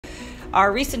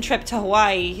our recent trip to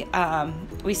Hawaii,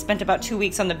 we spent about 2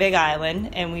 weeks on the Big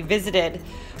Island, and we visited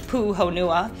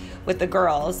Pu'uhonua with the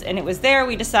girls. And it was there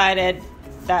we decided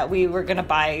that we were going to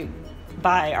buy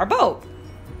our boat.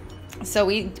 So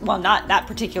well, not that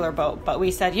particular boat, but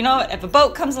we said, you know what, if a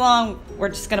boat comes along, we're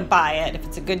just going to buy it if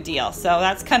it's a good deal. So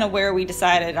that's kind of where we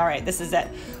decided, all right, this is it.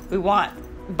 We want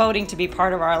boating to be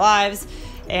part of our lives,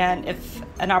 and if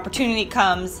an opportunity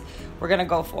comes, we're going to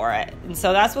go for it. And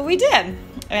so that's what we did,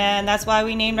 and that's why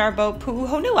we named our boat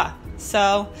Pu'uhonua.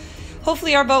 So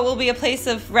hopefully our boat will be a place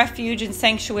of refuge and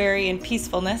sanctuary and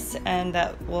peacefulness, and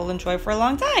that we'll enjoy for a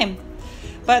long time.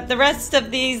 But the rest of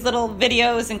these little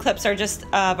videos and clips are just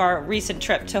of our recent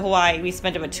trip to Hawaii. We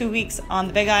spent about 2 weeks on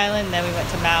the Big Island, and then we went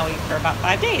to Maui for about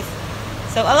 5 days.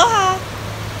 So aloha!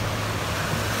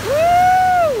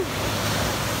 Woo!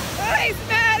 Nice,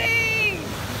 Maddie!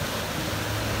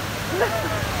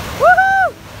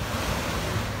 Woohoo!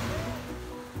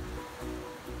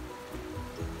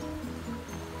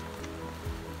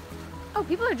 Oh,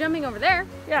 people are jumping over there.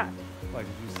 Yeah. Why, did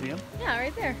you see them? Yeah,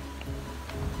 right there.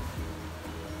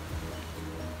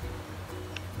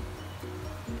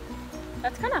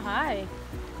 That's kind of high.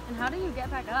 And how do you get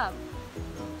back up?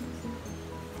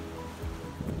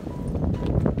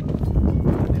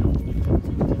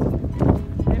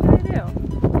 Maybe I do.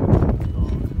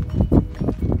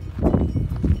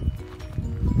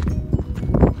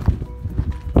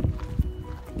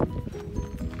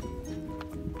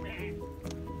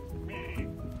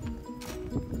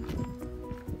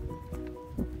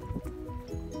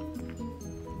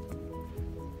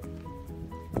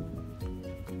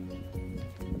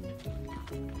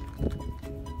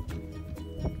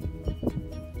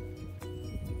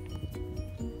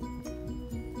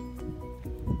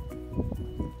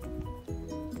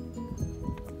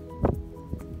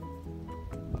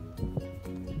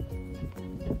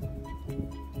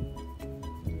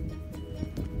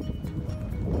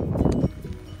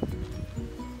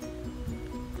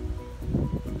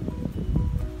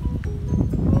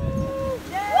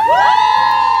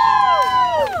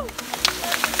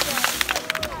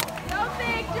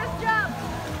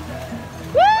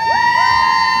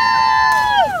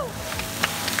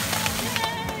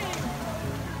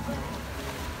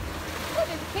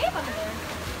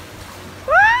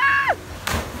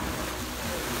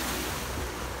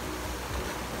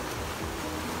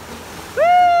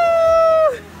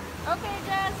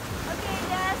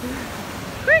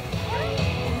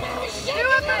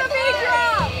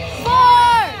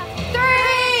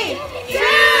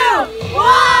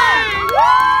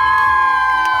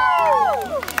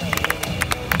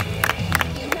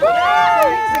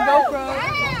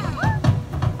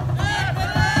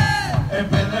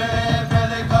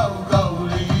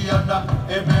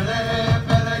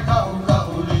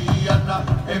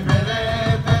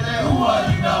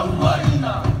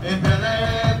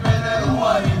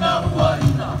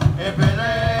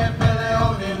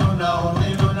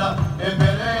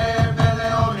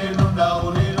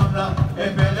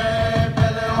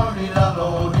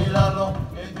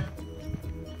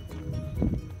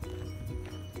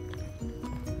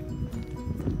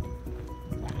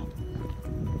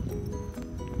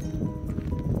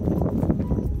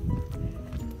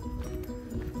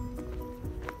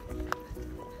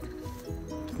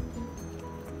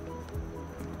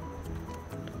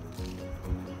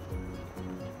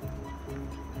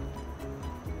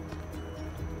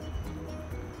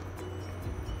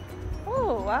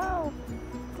 Wow.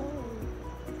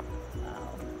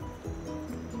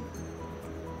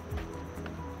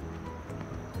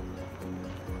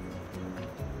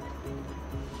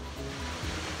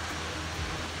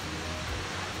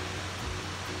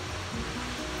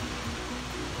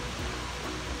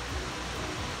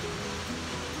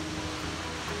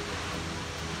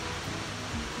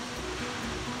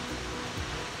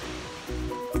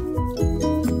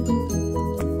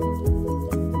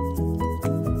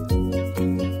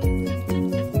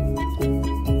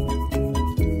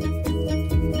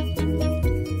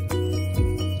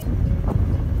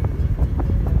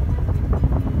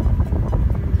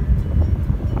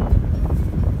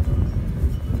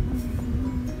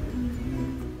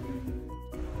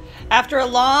 After a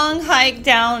long hike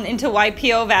down into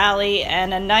Waipio Valley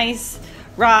and a nice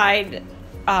ride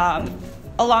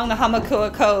along the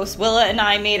Hamakua coast, Willa and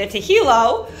I made it to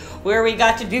Hilo, where we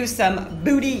got to do some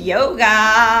booty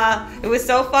yoga. It was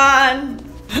so fun.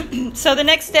 So the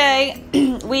next day,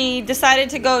 we decided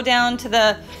to go down to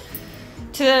the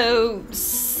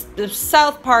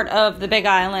south part of the Big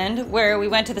Island, where we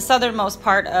went to the southernmost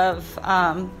part of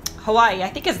Hawaii. I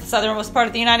think it's the southernmost part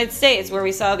of the United States, where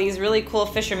we saw these really cool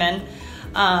fishermen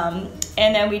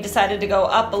And then we decided to go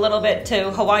up a little bit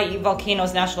to Hawaii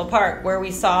Volcanos National Park, where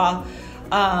we saw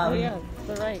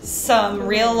some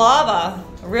real lava,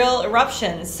 real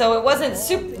eruptions. So it wasn't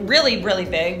really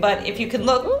big, but if you can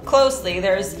look closely,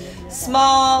 there's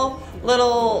small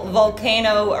little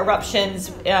volcano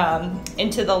eruptions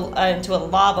into a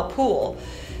lava pool.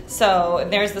 So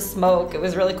there's the smoke. It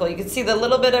was really cool. You could see the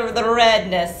little bit of the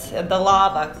redness of the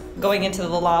lava going into the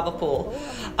lava pool,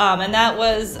 and that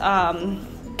was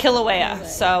Kilauea.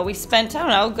 So we spent, I don't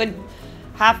know, good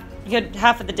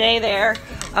half of the day there,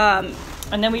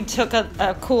 and then we took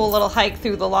a cool little hike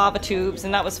through the lava tubes,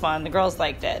 and that was fun. The girls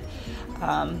liked it,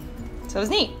 so it was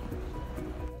neat.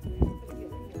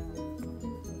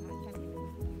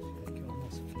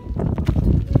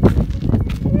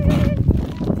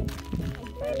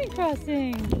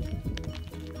 Crossing.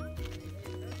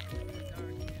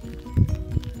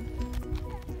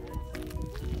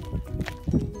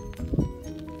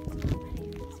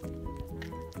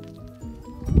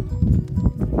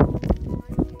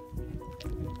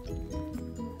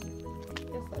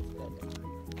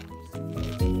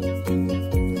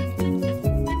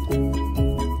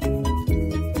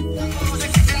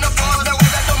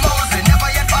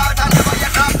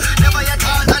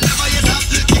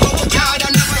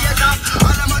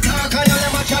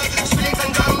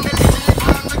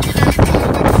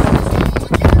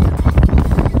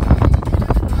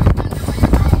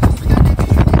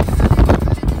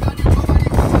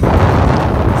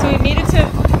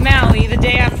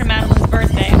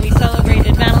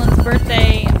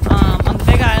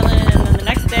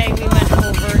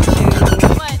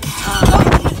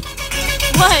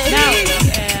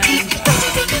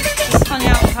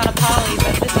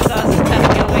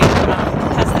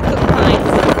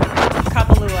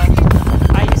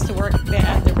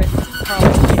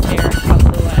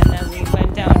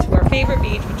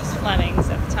 Flemings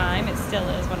at the time. It still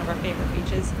is one of our favorite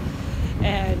beaches.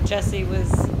 And Jesse was,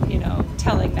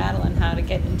 telling Madeline how to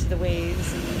get into the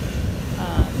waves and,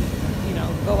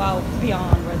 go out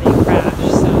beyond where they crash.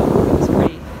 So it was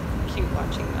pretty cute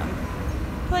watching them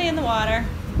play in the water.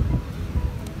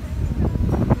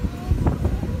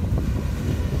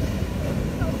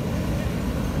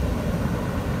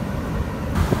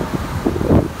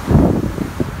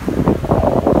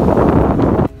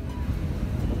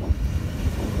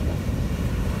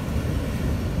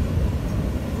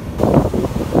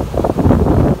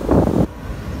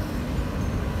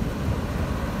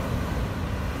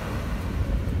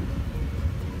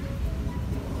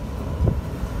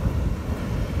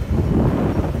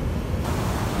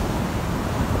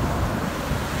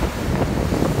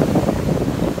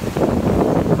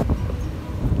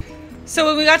 So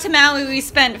when we got to Maui, we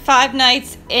spent 5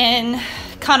 nights in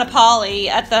Kaanapali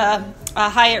at the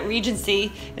Hyatt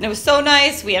Regency, and it was so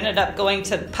nice. We ended up going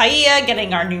to Paia,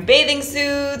 getting our new bathing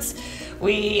suits.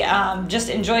 We just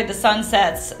enjoyed the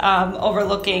sunsets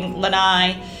overlooking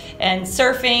Lanai, and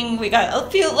surfing. We got a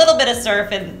little bit of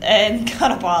surf in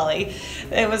Kaanapali.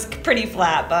 It was pretty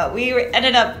flat, but we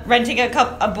ended up renting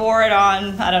a board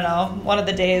on, I don't know, one of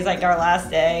the days, like our last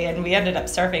day, and we ended up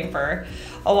surfing for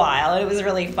a while. It was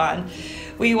really fun.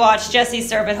 We watched Jesse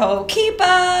surf at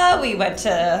Ho'okipa. We went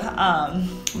to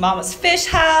Mama's Fish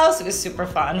House. It was super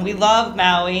fun. We love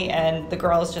Maui, and the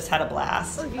girls just had a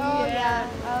blast. Oh yeah.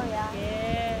 Oh yeah.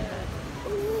 Yeah.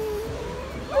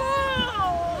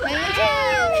 Wow. That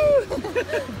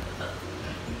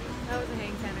was a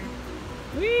hang tenor.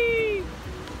 Whee!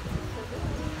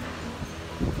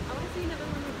 I want to see another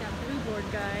one with that blue board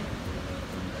guy.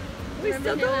 We're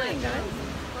still going, guys.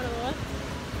 What?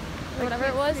 Or whatever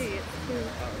it was.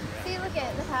 See, look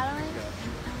at the paddling.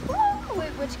 Woo!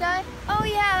 Wait, which guy? Oh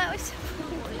yeah, that was so